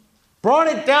down. Brought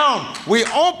it down. We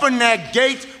opened that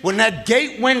gate. When that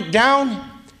gate went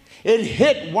down, it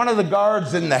hit one of the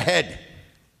guards in the head.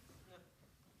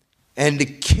 And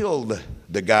it killed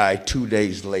the guy 2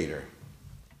 days later.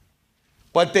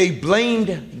 But they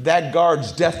blamed that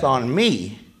guard's death on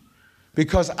me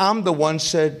because I'm the one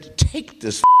said, "Take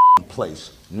this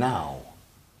place now."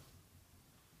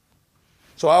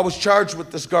 So I was charged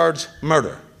with this guard's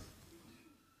murder.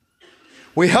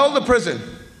 We held the prison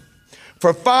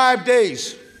for 5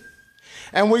 days,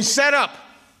 and we set up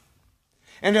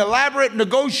an elaborate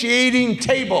negotiating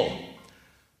table.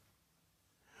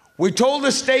 We told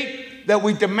the state that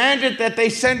we demanded that they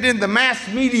send in the mass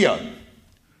media.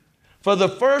 For the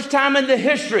first time in the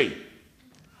history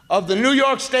of the New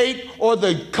York State or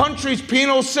the country's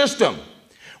penal system,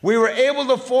 we were able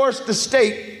to force the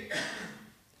state,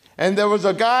 and there was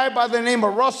a guy by the name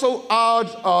of Russell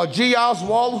G.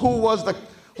 Oswald, who was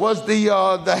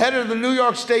the head of the New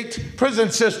York State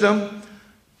prison system,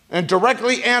 and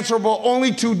directly answerable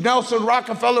only to Nelson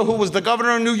Rockefeller, who was the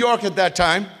governor of New York at that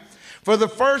time. For the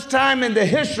first time in the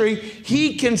history,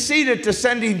 he conceded to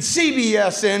sending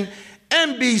CBS in,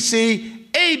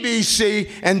 NBC, ABC,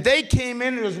 and they came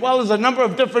in, as well as a number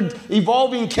of different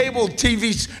evolving cable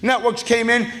TV networks came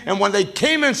in, and when they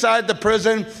came inside the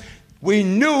prison, we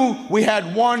knew we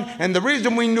had won, and the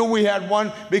reason we knew we had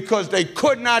won, because they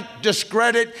could not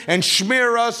discredit and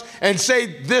smear us and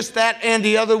say this, that, and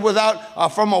the other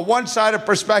without, from a one-sided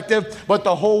perspective, but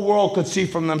the whole world could see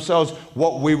from themselves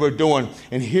what we were doing.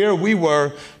 And here we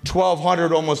were,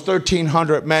 1,200, almost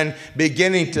 1,300 men,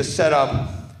 beginning to set up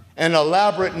an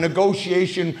elaborate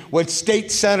negotiation with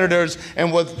state senators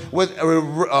and with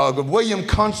William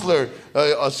Kunstler,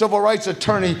 a civil rights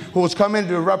attorney who was coming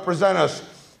to represent us,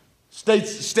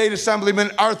 State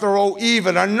Assemblyman Arthur O. Eve,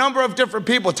 and a number of different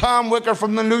people, Tom Wicker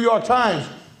from the New York Times.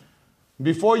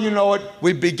 Before you know it,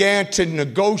 we began to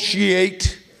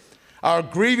negotiate our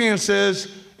grievances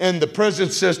in the prison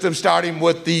system, starting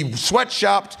with the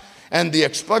sweatshops and the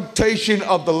exploitation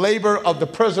of the labor of the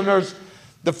prisoners,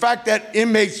 the fact that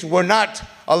inmates were not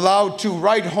allowed to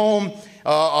write home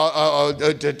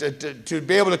to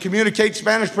be able to communicate.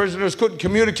 Spanish prisoners couldn't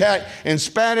communicate in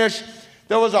Spanish.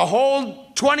 There was a whole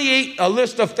a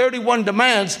list of 31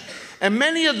 demands, and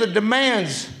many of the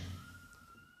demands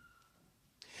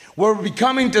were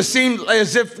becoming to seem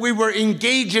as if we were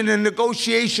engaging in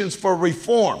negotiations for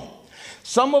reform.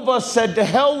 Some of us said, to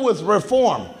hell with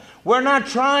reform. We're not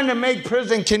trying to make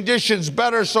prison conditions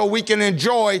better so we can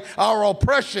enjoy our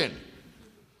oppression.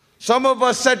 Some of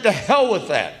us said, to hell with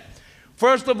that.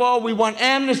 First of all, we want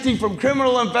amnesty from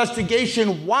criminal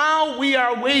investigation while we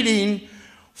are waiting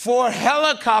for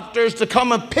helicopters to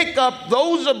come and pick up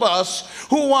those of us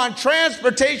who want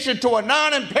transportation to a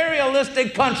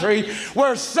non-imperialistic country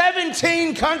where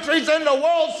 17 countries in the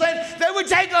world said they would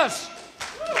take us.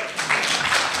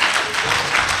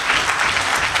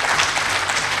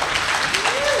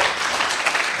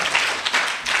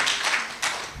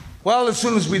 Well, as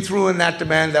soon as we threw in that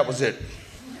demand, that was it.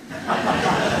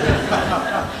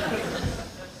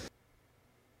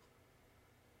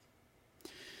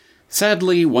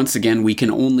 Sadly, once again, we can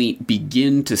only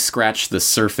begin to scratch the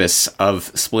surface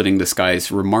of Splitting the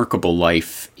Sky's remarkable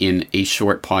life in a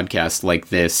short podcast like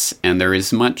this, and there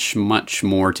is much, much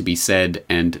more to be said,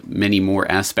 and many more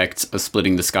aspects of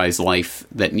Splitting the Sky's life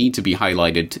that need to be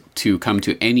highlighted to come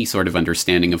to any sort of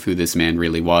understanding of who this man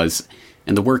really was,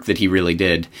 and the work that he really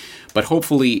did. But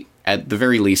hopefully, at the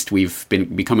very least, we've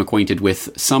become acquainted with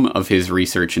some of his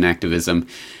research and activism,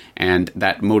 and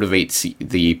that motivates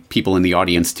the people in the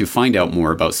audience to find out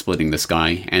more about Splitting the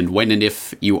Sky. And when and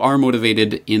if you are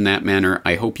motivated in that manner,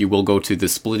 I hope you will go to the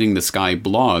Splitting the Sky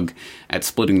blog at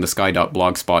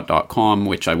splittingthesky.blogspot.com,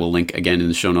 which I will link again in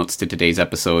the show notes to today's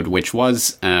episode, which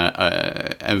was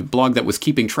a blog that was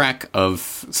keeping track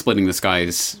of Splitting the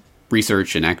Sky's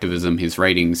research and activism, his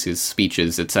writings, his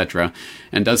speeches, etc.,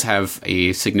 and does have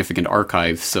a significant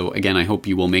archive. So again, I hope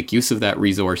you will make use of that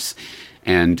resource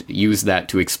and use that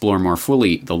to explore more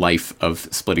fully the life of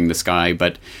Splitting the Sky.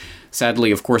 But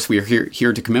sadly, of course, we are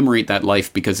here to commemorate that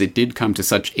life because it did come to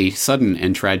such a sudden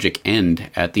and tragic end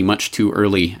at the much too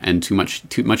early and much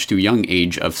too young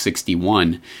age of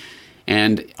 61.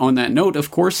 And on that note, of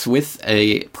course, with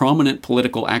a prominent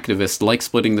political activist like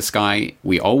Splitting the Sky,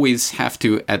 we always have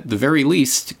to, at the very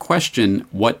least, question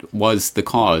what was the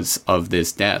cause of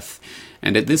this death.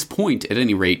 And at this point, at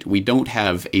any rate, we don't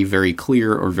have a very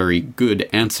clear or very good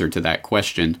answer to that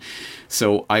question.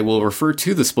 So I will refer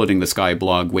to the Splitting the Sky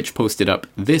blog, which posted up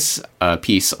this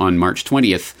piece on March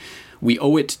 20th. We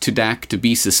owe it to DAC to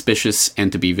be suspicious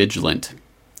and to be vigilant.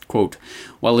 Quote,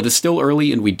 while it is still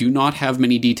early and we do not have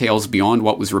many details beyond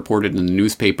what was reported in the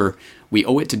newspaper, we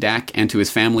owe it to DAC and to his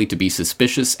family to be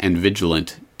suspicious and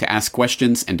vigilant, to ask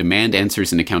questions and demand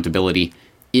answers and accountability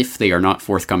if they are not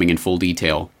forthcoming in full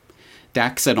detail.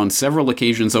 DAC said on several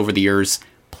occasions over the years,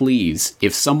 please,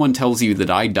 if someone tells you that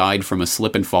I died from a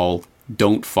slip and fall,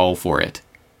 don't fall for it.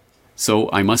 So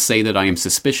I must say that I am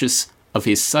suspicious of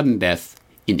his sudden death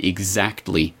in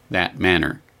exactly that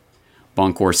manner.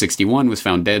 Boncor 61 was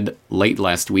found dead late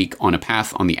last week on a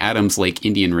path on the Adams Lake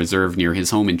Indian Reserve near his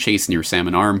home in Chase near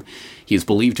Salmon Arm. He is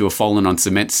believed to have fallen on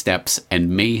cement steps and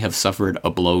may have suffered a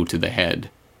blow to the head.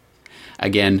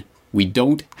 Again, We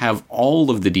don't have all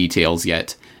of the details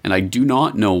yet, and I do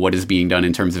not know what is being done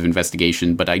in terms of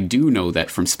investigation, but I do know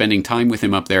that from spending time with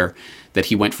him up there, that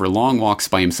he went for long walks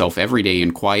by himself every day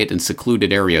in quiet and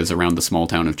secluded areas around the small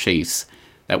town of Chase.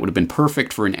 That would have been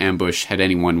perfect for an ambush had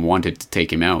anyone wanted to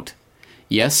take him out.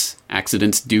 Yes,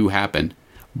 accidents do happen,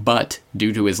 but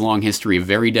due to his long history of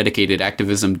very dedicated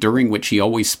activism during which he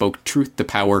always spoke truth to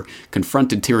power,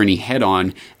 confronted tyranny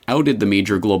head-on, outed the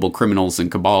major global criminals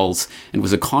and cabals, and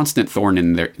was a constant thorn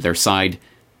in their side,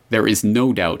 there is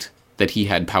no doubt that he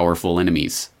had powerful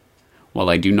enemies. While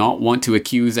I do not want to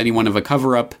accuse anyone of a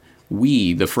cover-up,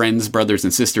 we, the friends, brothers,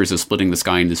 and sisters of Splitting the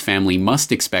Sky and his family, must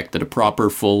expect that a proper,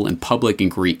 full, and public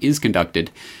inquiry is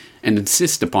conducted, and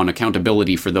insist upon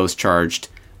accountability for those charged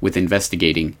with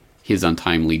investigating his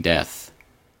untimely death."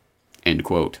 End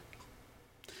quote.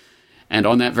 And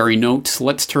on that very note,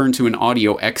 let's turn to an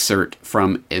audio excerpt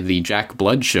from the Jack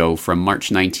Blood show from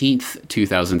March 19th,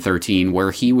 2013,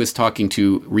 where he was talking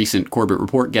to recent Corbett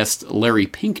Report guest Larry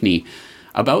Pinkney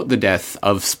about the death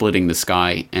of Splitting the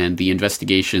Sky and the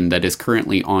investigation that is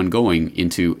currently ongoing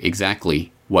into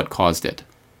exactly what caused it.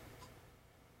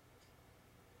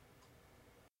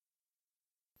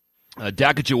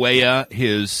 Dakajawea,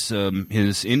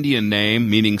 his Indian name,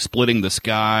 meaning splitting the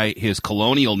sky, his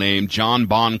colonial name, John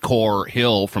Boncour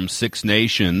Hill from Six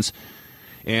Nations.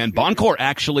 And Boncour,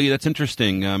 actually, that's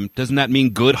interesting. Doesn't that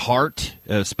mean good heart?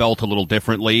 Spelt a little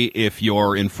differently if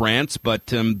you're in France,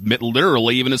 but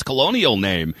literally even his colonial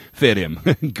name fit him.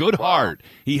 Good heart.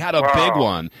 He had a big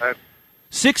one.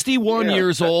 61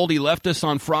 years old. He left us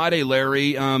on Friday,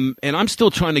 Larry, and I'm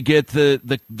still trying to get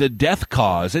the death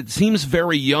cause. It seems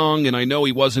very young, and I know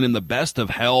he wasn't in the best of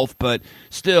health, but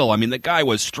still, I mean, the guy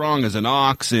was strong as an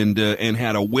ox and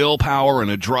had a willpower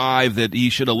and a drive that he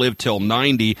should have lived till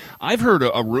 90. I've heard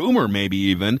a rumor, maybe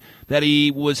even, that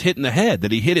he was hit in the head,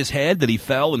 that he hit his head, that he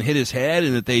fell and hit his head,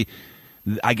 and that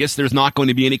I guess there's not going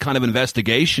to be any kind of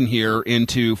investigation here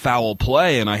into foul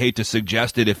play, and I hate to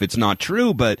suggest it if it's not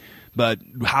true, but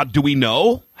how do we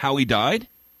know how he died?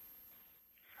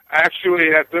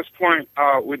 Actually, at this point,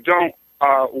 we don't.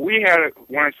 We had,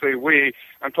 when I say we,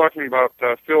 I'm talking about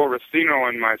Phil Racino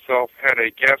and myself had a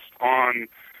guest on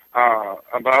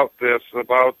about this,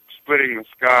 about Splitting the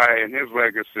Sky and his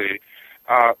legacy,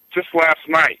 just last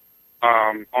night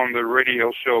on the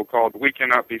radio show called We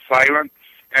Cannot Be Silent.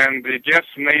 And the guest's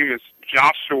name is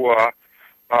Joshua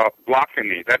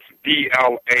Blakeney. That's Blakeney,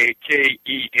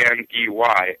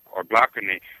 or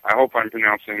Blakeney. I hope I'm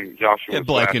pronouncing Joshua's last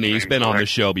Blakeney. He's been correct. on the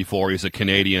show before. He's a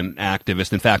Canadian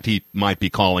activist. In fact, he might be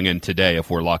calling in today if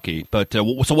we're lucky. But so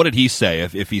what did he say?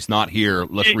 If he's not here,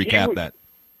 let's recap that.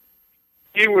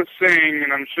 He was saying,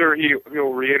 and I'm sure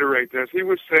he'll reiterate this, he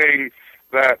was saying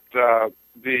that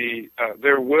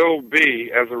there will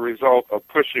be, as a result of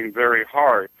pushing very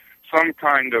hard, some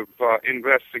kind of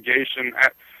investigation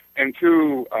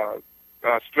into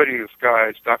Splitting the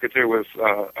Sky, Dakatewa's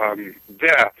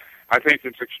death. I think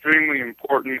it's extremely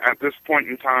important at this point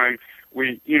in time.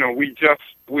 We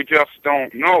just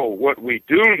don't know. What we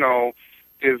do know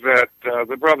is that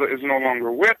the brother is no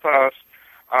longer with us,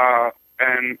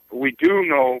 and we do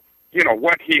know,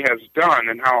 what he has done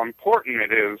and how important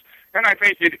it is. And I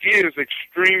think it is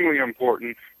extremely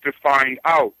important to find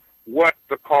out what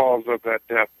the cause of that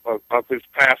death, of his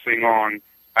passing on,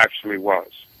 actually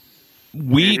was.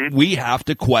 We have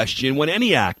to question when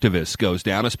any activist goes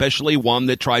down, especially one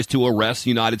that tries to arrest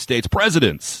United States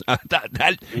presidents.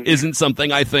 That isn't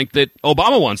something I think that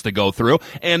Obama wants to go through.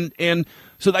 And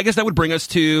so I guess that would bring us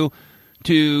to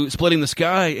Splitting the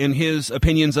Sky and his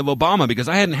opinions of Obama, because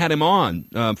I hadn't had him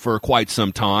on for quite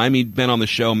some time. He'd been on the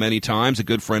show many times, a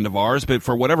good friend of ours, but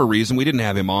for whatever reason, we didn't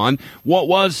have him on. What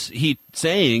was he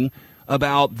saying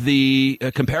about the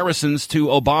comparisons to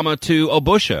Obama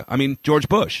to George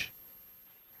Bush?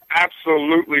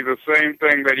 Absolutely the same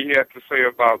thing that he had to say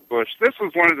about Bush. This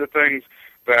was one of the things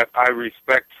that I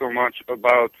respect so much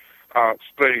about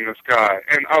Splitting the Sky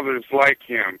and others like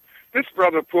him. This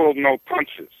brother pulled no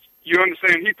punches. You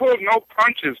understand? He pulled no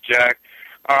punches, Jack.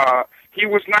 He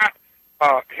was not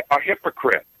a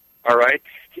hypocrite, all right?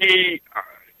 He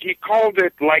called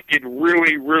it like it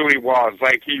really, really was,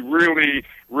 like he really,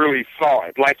 really saw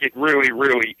it, like it really,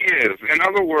 really is. In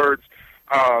other words,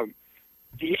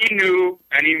 he knew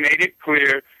and he made it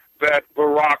clear that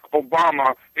Barack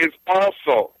Obama is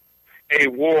also a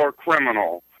war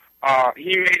criminal.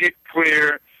 He made it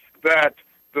clear that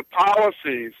the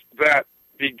policies that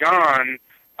began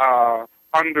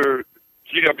under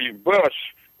G.W. Bush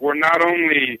were not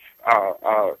only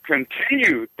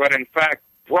continued, but in fact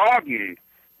broadened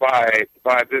by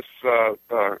this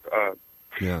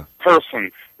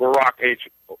person, Barack H.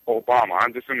 Obama.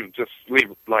 I'm just going to just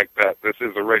leave it like that. This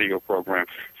is a radio program.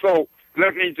 So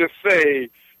let me just say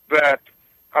that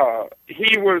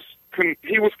he was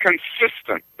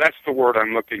consistent. That's the word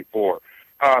I'm looking for.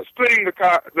 Splitting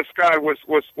the sky was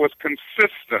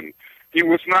consistent. He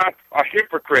was not a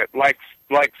hypocrite like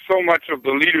so much of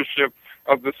the leadership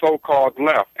of the so-called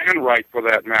left, and right for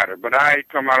that matter. But I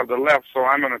come out of the left, so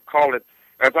I'm going to call it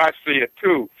as I see it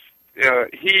too.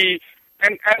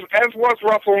 And as was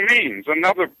Russell Means,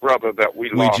 another brother that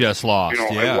we lost. We just lost,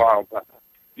 a while back.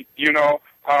 These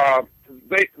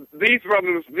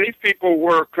people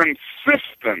were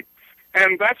consistent,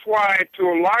 and that's why, to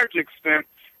a large extent,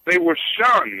 they were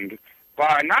shunned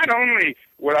by not only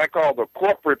what I call the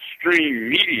corporate stream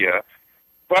media,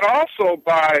 but also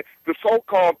by the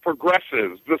so-called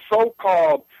progressives, the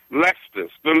so-called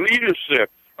leftists, the leadership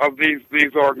of these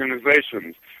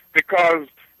organizations, because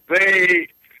they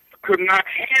could not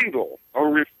handle or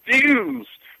refuse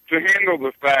to handle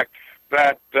the fact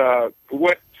that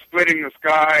what Splitting the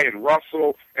Sky and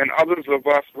Russell and others of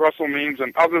us, Russell Means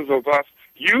and others of us,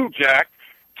 you, Jack,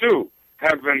 too,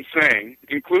 have been saying,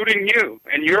 including you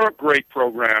and your great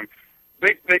program,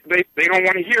 they don't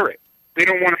want to hear it. They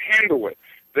don't want to handle it.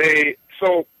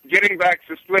 So getting back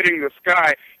to Splitting the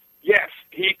Sky, yes,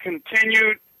 he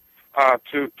continued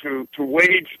to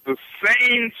wage the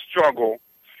same struggle,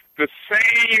 the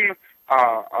same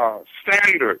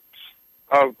standards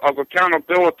of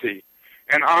accountability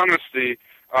and honesty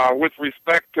with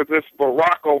respect to this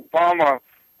Barack Obama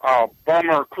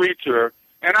bummer creature.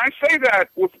 And I say that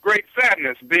with great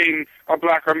sadness, being a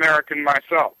black American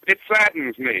myself. It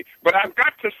saddens me. But I've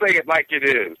got to say it like it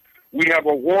is. We have a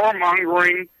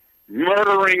warmongering,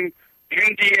 murdering,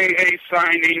 NDAA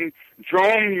signing,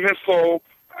 drone missile,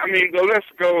 I mean, the list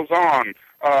goes on,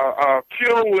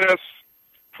 kill list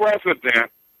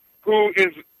president who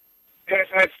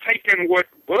has taken what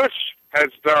Bush has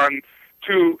done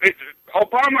to...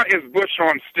 Obama is Bush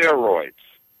on steroids,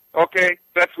 okay?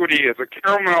 That's what he is, a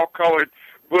caramel-colored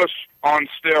Bush on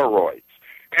steroids.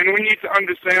 And we need to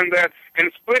understand that,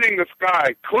 and Splitting the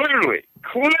Sky clearly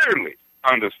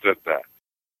understood that.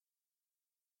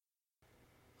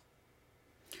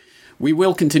 We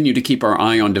will continue to keep our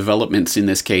eye on developments in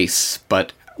this case,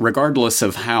 but regardless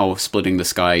of how Splitting the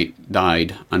Sky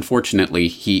died, unfortunately,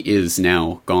 he is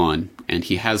now gone, and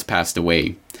he has passed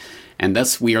away. And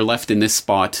thus we are left in this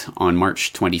spot on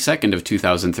March 22nd of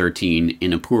 2013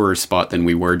 in a poorer spot than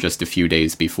we were just a few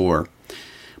days before.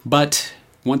 But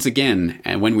once again,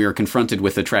 when we are confronted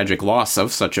with the tragic loss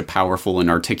of such a powerful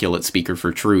and articulate speaker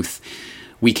for truth,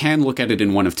 we can look at it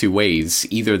in one of two ways.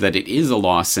 Either that it is a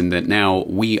loss and that now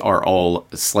we are all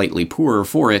slightly poorer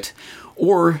for it,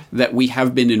 or that we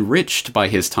have been enriched by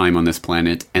his time on this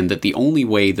planet, and that the only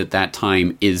way that that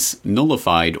time is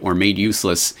nullified or made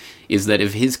useless is that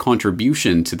if his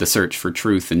contribution to the search for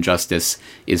truth and justice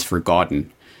is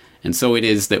forgotten. And so it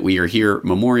is that we are here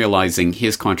memorializing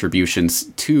his contributions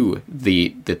to the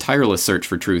tireless search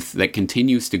for truth that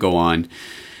continues to go on.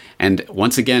 And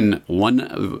once again,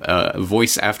 one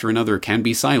voice after another can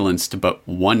be silenced, but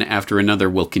one after another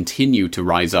will continue to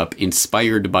rise up,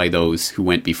 inspired by those who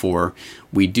went before.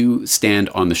 We do stand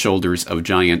on the shoulders of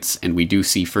giants, and we do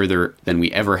see further than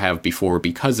we ever have before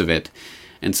because of it.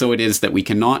 And so it is that we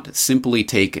cannot simply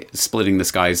take Splitting the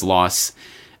Sky's loss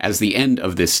as the end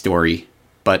of this story,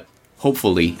 but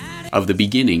hopefully of the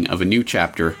beginning of a new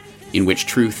chapter in which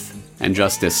truth and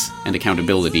justice and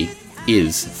accountability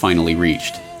is finally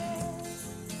reached.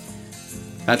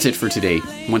 That's it for today.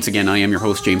 Once again, I am your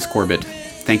host, James Corbett,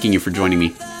 thanking you for joining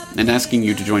me, and asking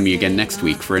you to join me again next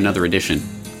week for another edition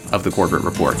of the Corbett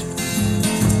Report.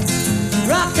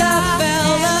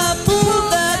 Rockefeller, pull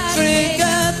the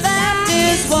trigger, that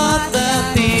is what the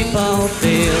people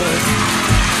feel.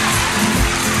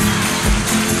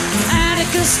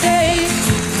 Attica State.